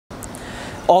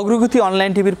অগ্রগতি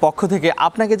অনলাইন টিভির পক্ষ থেকে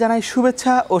আপনাকে জানাই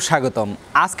শুভেচ্ছা ও স্বাগতম।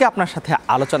 আজকে আপনার সাথে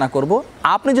আলোচনা করব,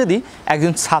 আপনি যদি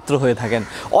একজন ছাত্র হয়ে থাকেন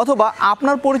অথবা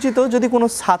আপনার পরিচিত যদি কোনো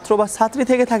ছাত্র বা ছাত্রী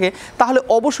থেকে থাকে, তাহলে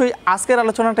অবশ্যই আজকের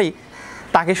আলোচনাটাই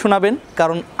তাকে শোনাবেন।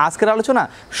 কারণ আজকের আলোচনা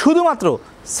শুধুমাত্র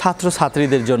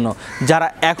ছাত্রছাত্রীদের জন্য, যারা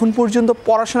এখন পর্যন্ত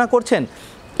পড়াশোনা করছেন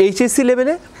এইচএসসি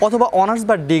লেভেলে অথবা অনার্স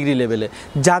বা ডিগ্রি লেভেলে,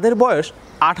 যাদের বয়স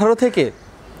 18 থেকে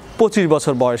 25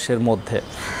 বছর বয়সের মধ্যে,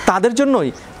 তাদের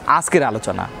জন্যই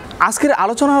আজকের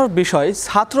আলোচনার বিষয়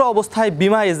ছাত্র অবস্থায়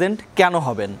বীমা এজেন্ট কেন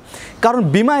হবেন। কারণ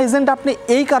বীমা এজেন্ট আপনি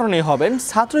এই কারণেই হবেন,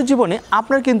 ছাত্র জীবনে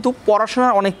আপনার কিন্তু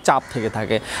পড়াশোনার অনেক চাপ থেকে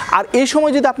থাকে, আর এই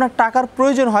সময় যদি আপনার টাকার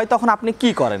প্রয়োজন হয় তখন আপনি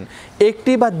কি করেন,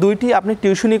 একটি বা দুইটি আপনি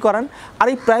টিউশনি করান, আর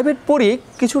এই প্রাইভেট পড়িয়ে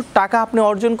কিছু টাকা আপনি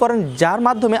অর্জন করেন, যার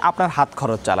মাধ্যমে আপনার হাত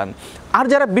খরচ চালান। আর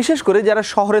যারা বিশেষ করে যারা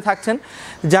শহরে থাকছেন,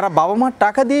 যারা বাবা মার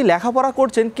টাকা দিয়ে লেখাপড়া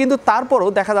করছেন, কিন্তু তারপরও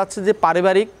দেখা যাচ্ছে যে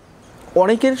পারিবারিক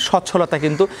অনেকের সচ্ছলতা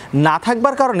কিন্তু না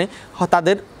থাকবার কারণে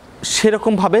তাদের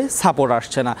সেরকমভাবে সাপোর্ট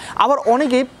আসছে না। আবার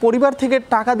অনেকেই পরিবার থেকে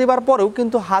টাকা দেওয়ার পরেও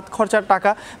কিন্তু হাত খরচার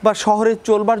টাকা বা শহরে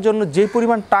চলবার জন্য যে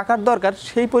পরিমাণ টাকার দরকার,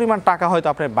 সেই পরিমাণ টাকা হয়তো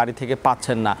আপনার বাড়ি থেকে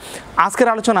পাচ্ছেন না।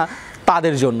 আজকের আলোচনা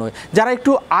তাদের জন্যই, যারা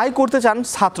একটু আয় করতে চান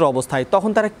ছাত্র অবস্থায়, তখন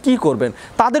তারা কি করবেন।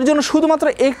 তাদের জন্য শুধুমাত্র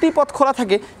একটি পথ খোলা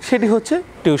থাকে, সেটি হচ্ছে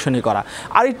টিউশনি করা।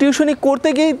 আর এই টিউশনি করতে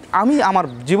গিয়ে আমি আমার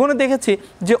জীবনে দেখেছি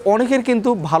যে অনেকের কিন্তু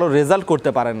ভালো রেজাল্ট করতে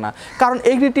পারেন না, কারণ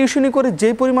একটি টিউশনি করে যে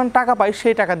পরিমাণ টাকা পায়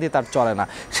সেই টাকা দিয়ে তার চলে না।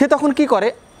 সে তখন কি করে,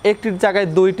 একটির জায়গায়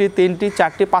 2টি 3টি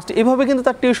 4টি 5টি এভাবে কিন্তু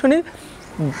তার টিউশনির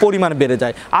পরিমাণ বেড়ে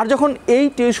যায়। আর যখন এই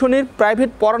টিউশনির প্রাইভেট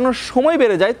পড়ানোর সময়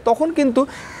বেড়ে যায়, তখন কিন্তু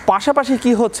পাশাপাশি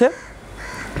কি হচ্ছে,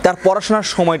 তার পড়াশোনার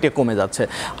সময়টা কমে যাচ্ছে।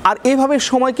 আর এইভাবে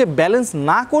সময়কে ব্যালেন্স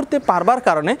না করতে পারবার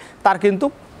কারণে তার কিন্তু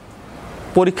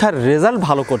পরীক্ষার রেজাল্ট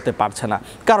ভালো করতে পারছে না,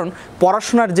 কারণ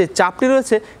পড়াশোনার যে চাপটি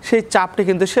রয়েছে সেই চাপটি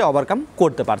কিন্তু সে ওভারকাম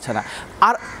করতে পারছে না।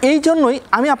 আর এই জন্যই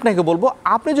আমি আপনাকে বলবো,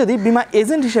 আপনি যদি বীমা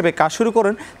এজেন্ট হিসেবে কাজ শুরু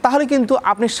করেন, তাহলে কিন্তু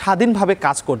আপনি স্বাধীনভাবে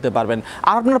কাজ করতে পারবেন,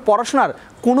 আর আপনার পড়াশোনার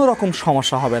কোনো রকম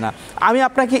সমস্যা হবে না। আমি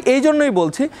আপনাকে এই জন্যই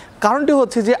বলছি, কারণটি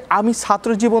হচ্ছে যে আমি ছাত্র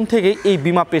জীবন থেকেই এই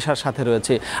বীমা পেশার সাথে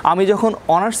রয়েছে। আমি যখন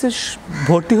অনার্সে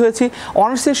ভর্তি হয়েছি,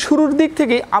 অনার্সের শুরুর দিক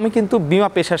থেকেই আমি কিন্তু বীমা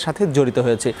পেশার সাথে জড়িত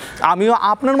হয়েছি। আমিও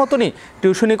আপনার মতনই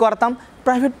টিউশনি করাতাম,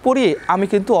 প্রাইভেট পড়িয়ে আমি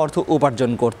কিন্তু অর্থ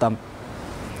উপার্জন করতাম।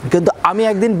 কিন্তু আমি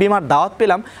একদিন বীমার দাওয়াত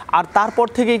পেলাম, আর তারপর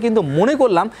থেকেই কিন্তু মনে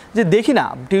করলাম যে দেখি না,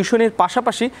 টিউশনির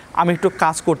পাশাপাশি আমি একটু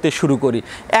কাজ করতে শুরু করি।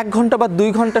 1 ঘন্টা বা 2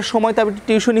 ঘন্টার সময় তো আমি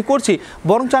টিউশনি করছি,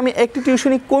 বরঞ্চ আমি একটি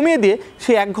টিউশনি কমিয়ে দিয়ে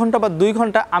সেই 1 ঘন্টা বা 2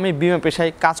 ঘন্টা আমি বীমা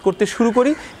পেশায় কাজ করতে শুরু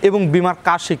করি এবং বীমার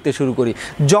কাজ শিখতে শুরু করি।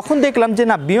 যখন দেখলাম যে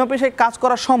না, বীমা পেশায় কাজ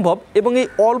করা সম্ভব এবং এই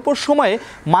অল্প সময়ে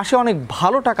মাসে অনেক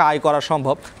ভালো টাকা আয় করা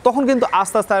সম্ভব, তখন কিন্তু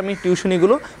আস্তে আস্তে আমি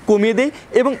টিউশনিগুলো কমিয়ে দিই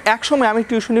এবং একসময় আমি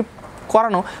টিউশনি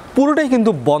করানো পুরোটাই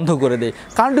কিন্তু বন্ধ করে দেয়।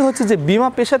 কারণটি হচ্ছে যে বীমা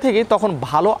পেশা থেকেই তখন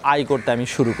ভালো আয় করতে আমি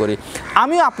শুরু করি।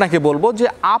 আমিও আপনাকে বলবো যে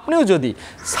আপনিও যদি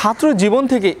ছাত্র জীবন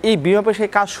থেকে এই বীমা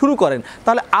পেশায় কাজ শুরু করেন,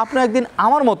 তাহলে আপনি একদিন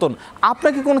আমার মতন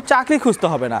আপনাকে কোনো চাকরি খুঁজতে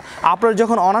হবে না। আপনার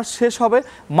যখন অনার্স শেষ হবে,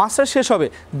 মাস্টার শেষ হবে,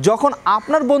 যখন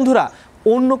আপনার বন্ধুরা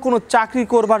অন্য কোনো চাকরি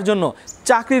করবার জন্য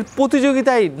চাকরির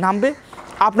প্রতিযোগিতায় নামবে,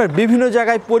 আপনার বিভিন্ন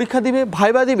জায়গায় পরীক্ষা দিবে,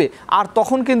 ভাইবা দিবে, আর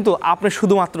তখন কিন্তু আপনি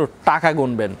শুধুমাত্র টাকা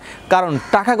গুনবেন, কারণ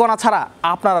টাকা গোনা ছাড়া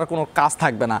আপনার আর কোনো কাজ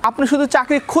থাকবে না। আপনি শুধু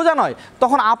চাকরি খোঁজা নয়,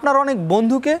 তখন আপনার অনেক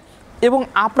বন্ধুকে এবং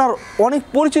আপনার অনেক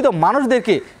পরিচিত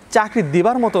মানুষদেরকে চাকরি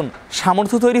দেবার মতন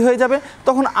সামর্থ্য তৈরি হয়ে যাবে।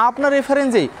 তখন আপনার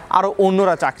রেফারেন্সেই আরও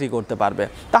অন্যরা চাকরি করতে পারবে।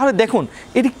 তাহলে দেখুন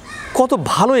এটি কত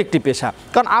ভালো একটি পেশা,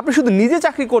 কারণ আপনি শুধু নিজে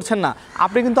চাকরি করছেন না,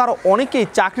 আপনি কিন্তু আরও অনেকেই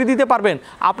চাকরি দিতে পারবেন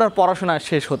আপনার পড়াশোনা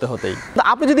শেষ হতে হতেই।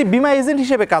 আপনি যদি বীমা এজেন্ট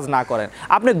হিসেবে কাজ না করেন,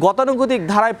 আপনি গতানুগতিক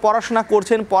ধারায় পড়াশোনা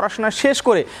করছেন, পড়াশোনা শেষ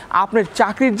করে আপনার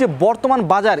চাকরির যে বর্তমান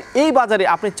বাজার, এই বাজারে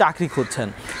আপনি চাকরি খুঁজছেন।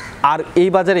 আর এই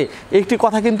বাজারে একটি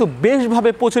কথা কিন্তু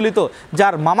বেশভাবে প্রচলিত,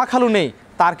 যার মামা খালু নেই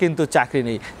তার কিন্তু চাকরি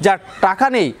নেই, যার টাকা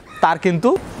নেই তার কিন্তু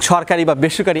সরকারি বা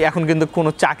বেসরকারি এখন কিন্তু কোনো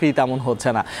চাকরি তেমন হচ্ছে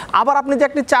না। আবার আপনি যে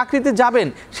একটি চাকরিতে যাবেন,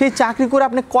 সেই চাকরি করে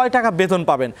আপনি কয় টাকা বেতন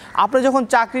পাবেন। আপনি যখন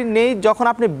চাকরি নেই, যখন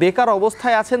আপনি বেকার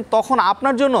অবস্থায় আছেন, তখন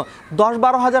আপনার জন্য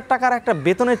 10-12 হাজার টাকার একটা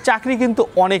বেতনের চাকরি কিন্তু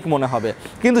অনেক মনে হবে।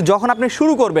 কিন্তু যখন আপনি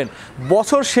শুরু করবেন,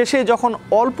 বছর শেষে যখন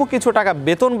অল্প কিছু টাকা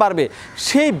বেতন বাড়বে,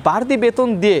 সেই বাড়তি বেতন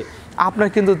দিয়ে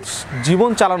আপনার কিন্তু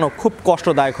জীবন চালানো খুব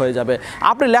কষ্টদায়ক হয়ে যাবে।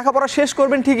 আপনি লেখাপড়া শেষ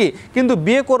করবেন ঠিকই, কিন্তু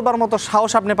বিয়ে করবার মতো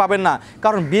সাহস আপনি পাবেন না,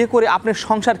 কারণ বিয়ে করে আপনি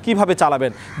সংসার কিভাবে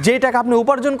চালাবেন। যেই টাকা আপনি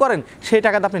উপার্জন করেন, সেই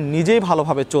টাকাতে আপনি নিজেই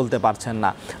ভালোভাবে চলতে পারছেন না।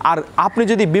 আর আপনি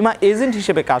যদি বীমা এজেন্ট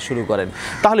হিসেবে কাজ শুরু করেন,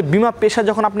 তাহলে বীমা পেশা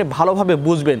যখন আপনি ভালোভাবে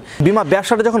বুঝবেন, বীমা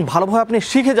ব্যবসাটা যখন ভালোভাবে আপনি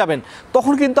শিখে যাবেন,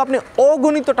 তখন কিন্তু আপনি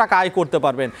অগণিত টাকা আয় করতে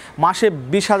পারবেন। মাসে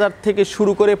 20,000 থেকে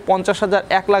শুরু করে 50,000,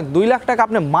 1 লাখ, 2 লাখ টাকা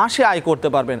আপনি মাসে আয় করতে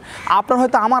পারবেন। আপনার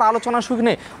হয়তো আমার আলোচনা আলোচনা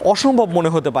শুনে অসম্ভব মনে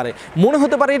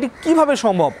হতে পারে এটি কিভাবে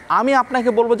সম্ভব। আমি আপনাকে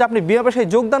বলবো যে আপনি বিমা পেশায়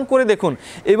যোগদান করে দেখুন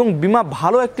এবং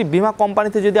ভালো একটি বিমা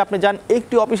কোম্পানিতে যদি আপনি যান,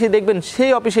 একটি অফিসে দেখবেন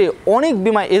সেই অফিসে অনেক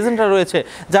বিমা এজেন্টরা রয়েছে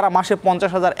যারা মাসে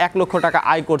 50,000 1 লক্ষ টাকা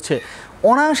আয় করছে।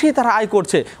 অনায়াসেই তারা আয়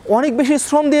করছে, অনেক বেশি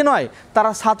শ্রম দিয়ে নয়,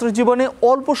 তারা ছাত্র জীবনে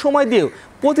অল্প সময় দিয়েও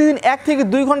প্রতিদিন 1 থেকে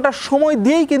 2 ঘন্টা সময়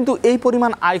দিয়েই কিন্তু এই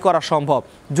পরিমাণ আয় করা সম্ভব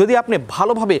যদি আপনি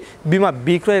ভালোভাবে বিমা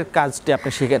বিক্রয়ের কাজটি আপনি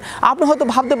শিখেন। আপনি হয়তো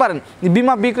ভাবতে পারেন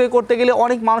বিমা বিক্রয় করতে গেলে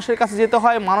অনেক মানুষের কাছে যেতে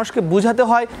হয়, মানুষকে বোঝাতে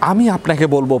হয়। আমি আপনাকে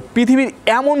বলবো পৃথিবীর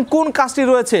এমন কোন কাজটি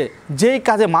রয়েছে যেই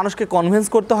কাজে মানুষকে কনভিন্স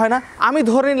করতে হয় না। আমি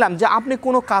ধরে নিলাম যে আপনি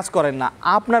কোনো কাজ করেন না,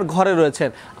 আপনার ঘরে রয়েছেন,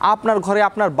 আপনার ঘরে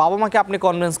আপনার বাবা মাকে আপনি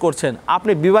কনভিন্স করছেন,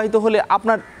 আপনি বিবাহিত হলে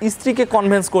আপনার স্ত্রীকে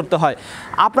কনভিন্স করতে হয়,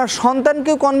 আপনার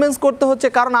সন্তানকেও কনভিন্স করতে হচ্ছে,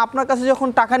 কারণ আপনার কাছে যখন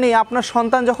টাকা নেই, আপনার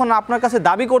সন্তান যখন আপনার কাছে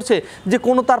দাবি করছে যে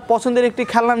কোনো তার পছন্দের একটি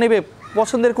খেলনা নেবে,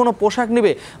 পছন্দের কোনো পোশাক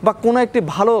নেবে বা কোনো একটি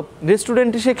ভালো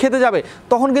রেস্টুরেন্টে সে খেতে যাবে,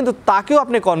 তখন কিন্তু তাকেও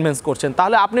আপনি কনভিন্স করছেন।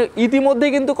 তাহলে আপনি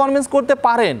ইতিমধ্যেই কিন্তু কনভিন্স করতে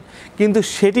পারেন, কিন্তু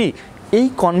সেটি এই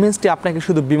কনভিন্সটি আপনাকে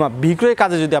শুধু বিমা বিক্রয়ের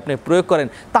কাজে যদি আপনি প্রয়োগ করেন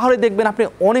তাহলে দেখবেন আপনি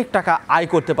অনেক টাকা আয়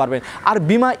করতে পারবেন। আর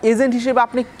বিমা এজেন্ট হিসেবে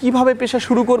আপনি কিভাবে পেশা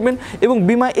শুরু করবেন এবং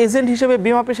বিমা এজেন্ট হিসেবে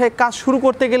বিমা পেশায় কাজ শুরু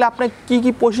করতে গেলে আপনাকে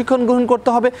কি প্রশিক্ষণ গ্রহণ করতে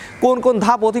হবে, কোন কোন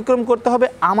ধাপ অতিক্রম করতে হবে,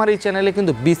 আমার এই চ্যানেলে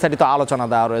কিন্তু বিস্তারিত আলোচনা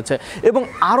দেওয়া রয়েছে। এবং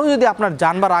আরও যদি আপনার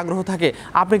জানবার আগ্রহ থাকে,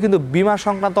 আপনি কিন্তু বিমা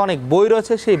সংক্রান্ত অনেক বই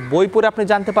রয়েছে, সেই বই পড়ে আপনি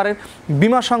জানতে পারেন।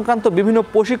 বিমা সংক্রান্ত বিভিন্ন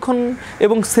প্রশিক্ষণ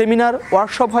এবং সেমিনার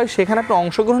ওয়ার্কশপ হয়, সেখানে আপনি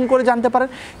অংশগ্রহণ করে জানতে পারেন।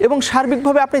 এবং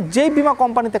সার্বিকভাবে আপনি যেই বিমা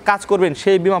কোম্পানিতে কাজ করবেন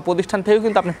সেই বিমা প্রতিষ্ঠান থেকেও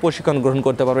কিন্তু আপনি প্রশিক্ষণ গ্রহণ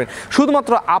করতে পারবেন।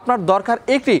 শুধুমাত্র আপনার দরকার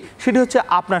একটি, সেটি হচ্ছে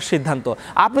আপনার সিদ্ধান্ত।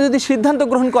 আপনি যদি সিদ্ধান্ত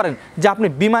গ্রহণ করেন যে আপনি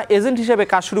বিমা এজেন্ট হিসেবে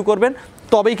কাজ শুরু করবেন,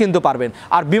 তবেই কিন্তু পারবেন।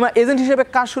 আর বিমা এজেন্ট হিসেবে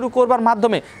কাজ শুরু করবার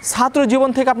মাধ্যমে ছাত্র জীবন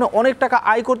থেকে আপনি অনেক টাকা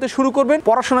আয় করতে শুরু করবেন।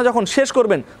 পড়াশোনা যখন শেষ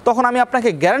করবেন তখন আমি আপনাকে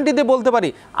গ্যারান্টি দিয়ে বলতে পারি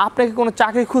আপনাকে কোনো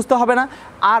চাকরি খুঁজতে হবে না,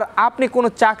 আর আপনি কোনো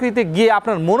চাকরিতে গিয়ে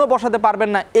আপনার মনও বসাতে পারবেন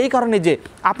না। এই কারণে যে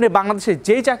আপনি বাংলাদেশে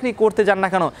যেই চাকরি করতে যান না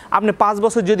কেন, আপনি 5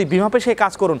 বছর যদি বিমা পেশায়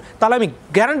কাজ করুন, তাহলে আমি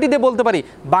গ্যারান্টি দিয়ে বলতে পারি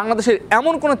বাংলাদেশের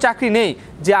এমন কোনো চাকরি নেই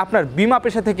যে আপনার বিমা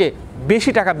পেশা থেকে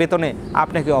বেশি টাকা বেতনে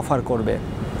আপনাকে অফার করবে।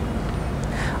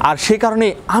 আর সেই কারণে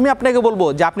আমি আপনাকে বলবো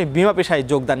যে আপনি বিমা পেশায়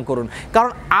যোগদান করুন,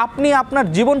 কারণ আপনি আপনার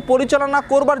জীবন পরিচালনা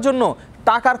করবার জন্য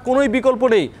টাকার কোনোই বিকল্প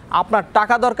নেই। আপনার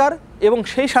টাকা দরকার এবং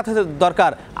সেই সাথে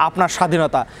দরকার আপনার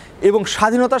স্বাধীনতা, এবং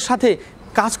স্বাধীনতার সাথে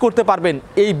কাজ করতে পারবেন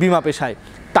এই বিমা পেশায়।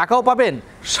 টাকাও পাবেন,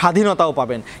 স্বাধীনতাও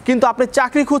পাবেন। কিন্তু আপনি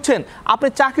চাকরি খুঁজছেন, আপনি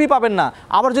চাকরি পাবেন না,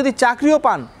 আবার যদি চাকরিও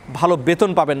পান ভালো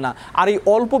বেতন পাবেন না। আর এই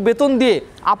অল্প বেতন দিয়ে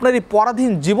আপনার এই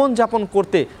পরাধীন জীবনযাপন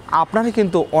করতে আপনারই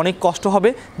কিন্তু অনেক কষ্ট হবে,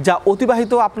 যা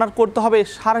অতিবাহিত আপনার করতে হবে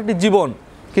সারাটি জীবন।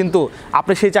 কিন্তু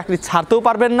আপনি সেই চাকরি ছাড়তেও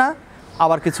পারবেন না,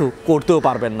 আবার কিছু করতেও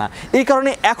পারবেন না। এই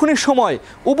কারণে এখনই সময়,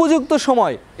 উপযুক্ত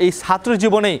সময় এই ছাত্র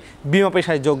জীবনেই বিমা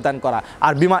পেশায় যোগদান করা।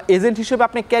 আর বিমা এজেন্ট হিসেবে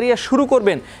আপনি ক্যারিয়ার শুরু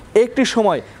করবেন, একটি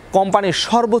সময় কোম্পানির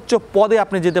সর্বোচ্চ পদে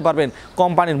আপনি যেতে পারবেন,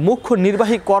 কোম্পানির মুখ্য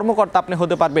নির্বাহী কর্মকর্তা আপনি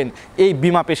হতে পারবেন এই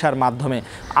বিমা পেশার মাধ্যমে।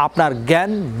 আপনার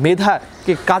জ্ঞান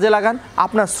মেধাকে কাজে লাগান,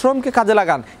 আপনার শ্রমকে কাজে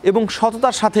লাগান এবং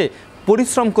সততার সাথে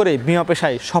পরিশ্রম করে বিমা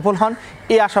পেশায় সফল হন,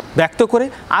 এই আশা ব্যক্ত করে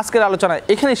আজকের আলোচনা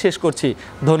এখানেই শেষ করছি।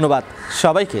 ধন্যবাদ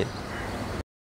সবাইকে।